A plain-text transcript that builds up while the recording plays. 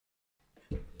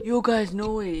Yo guys,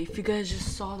 no way. If you guys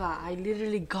just saw that, I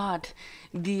literally got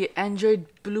the Android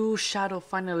Blue Shadow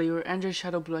finally, or Android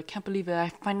Shadow Blue. I can't believe it. I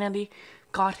finally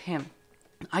got him.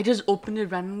 I just opened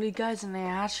it randomly, guys, and I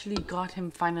actually got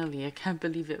him finally. I can't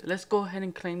believe it. Let's go ahead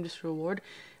and claim this reward.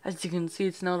 As you can see,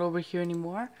 it's not over here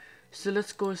anymore. So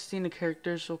let's go see the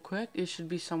characters real quick. It should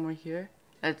be somewhere here.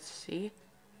 Let's see.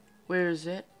 Where is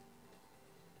it?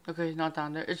 Okay, it's not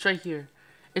down there. It's right here.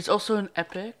 It's also an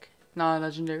epic, not a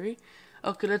legendary.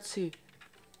 Okay, let's see.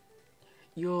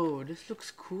 Yo, this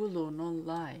looks cool though, no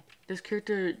lie. This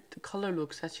character, the color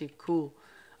looks actually cool.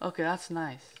 Okay, that's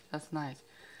nice. That's nice.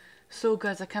 So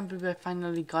guys, I can't believe I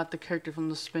finally got the character from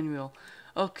the spin wheel.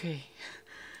 Okay,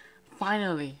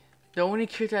 finally. The only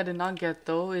character I did not get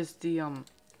though is the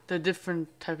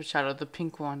different type of shadow, the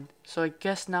pink one. So I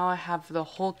guess now I have the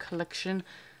whole collection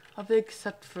of it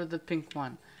except for the pink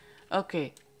one.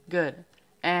 Okay, good.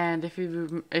 And if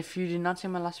you did not see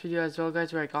my last video as well,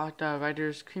 guys, where I got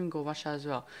Rider's Cream, go watch that as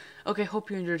well. Okay,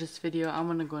 hope you enjoyed this video. I'm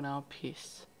gonna go now.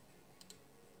 Peace.